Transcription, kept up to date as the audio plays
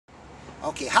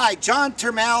Okay, hi, John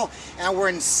Turmel, and we're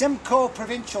in Simcoe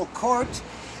Provincial Court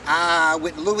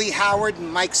with Louis Howard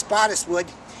and Mike Spottiswood.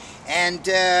 And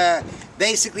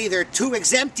basically, there are two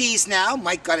exemptees now.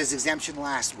 Mike got his exemption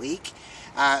last week.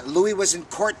 Louis was in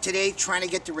court today trying to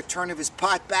get the return of his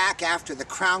pot back after the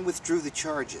Crown withdrew the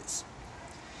charges.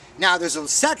 Now, there's a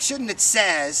section that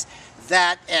says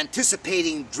that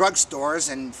anticipating drugstores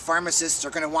and pharmacists are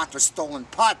going to want their stolen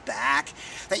pot back,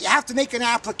 that you have to make an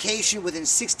application within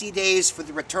 60 days for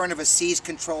the return of a seized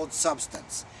controlled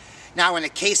substance. Now, in the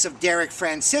case of Derek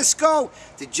Francisco,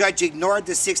 the judge ignored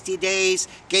the 60 days,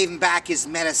 gave him back his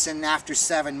medicine after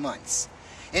 7 months.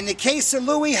 In the case of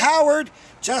Louis Howard,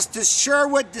 Justice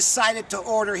Sherwood decided to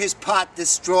order his pot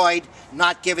destroyed,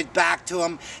 not give it back to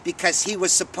him, because he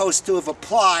was supposed to have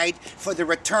applied for the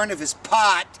return of his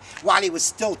pot while he was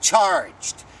still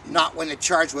charged, not when the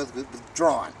charge was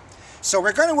withdrawn. So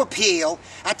we're going to appeal.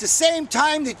 At the same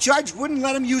time, the judge wouldn't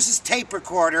let him use his tape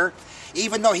recorder,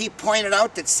 even though he pointed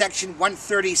out that Section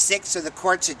 136 of the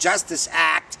Courts of Justice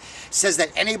Act says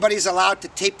that anybody's allowed to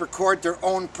tape record their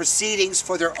own proceedings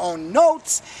for their own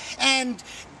notes. And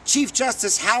Chief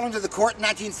Justice Howland of the court in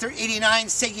 1989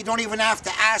 said you don't even have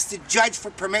to ask the judge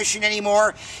for permission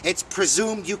anymore. It's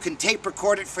presumed you can tape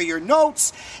record it for your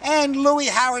notes. And Louis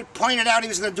Howard pointed out he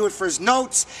was going to do it for his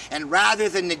notes. And rather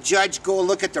than the judge go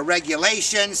look at the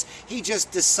regulations, he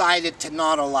just decided to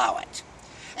not allow it.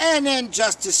 And then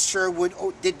Justice Sherwood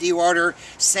did the order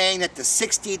saying that the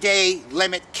 60-day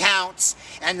limit counts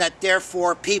and that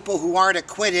therefore people who aren't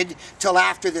acquitted till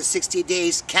after the 60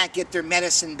 days can't get their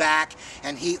medicine back,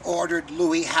 and he ordered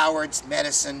Louis Howard's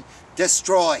medicine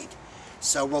destroyed.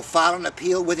 So we'll file an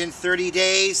appeal within 30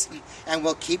 days and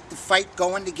we'll keep the fight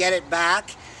going to get it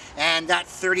back. And that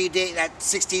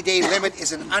 60-day limit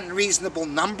is an unreasonable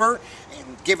number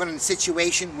given a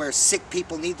situation where sick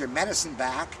people need their medicine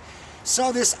back.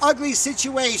 So this ugly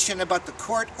situation about the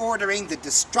court ordering the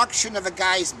destruction of a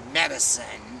guy's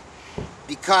medicine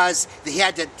because he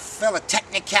had to fill a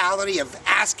technicality of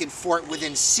asking for it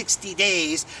within 60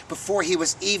 days before he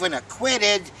was even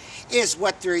acquitted is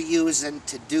what they're using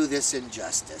to do this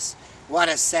injustice. What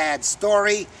a sad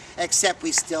story, except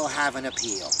we still have an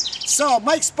appeal. So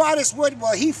Mike Spottiswood,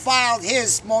 well, he filed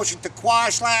his motion to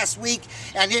quash last week,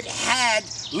 and it had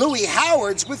Louis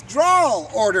Howard's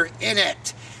withdrawal order in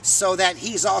it, so that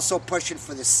he's also pushing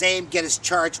for the same, get his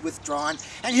charge withdrawn,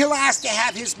 and he'll ask to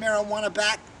have his marijuana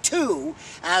back too,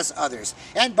 as others.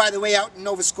 And by the way, out in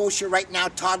Nova Scotia right now,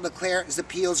 Todd LeClair's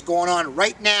appeal is going on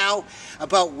right now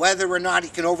about whether or not he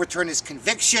can overturn his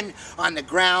conviction on the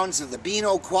grounds of the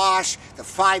Beano Quash, the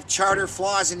 5 charter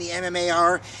flaws in the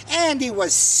MMAR, and he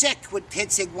was sick with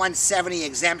PIDSIG 170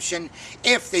 exemption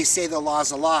if they say the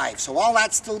law's alive. So all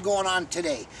that's still going on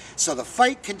today. So the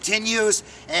fight continues,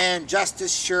 and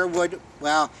Justice Sherwood,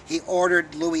 well, he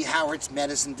ordered Louis Howard's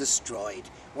medicine destroyed.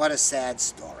 What a sad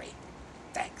story.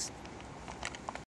 Thanks.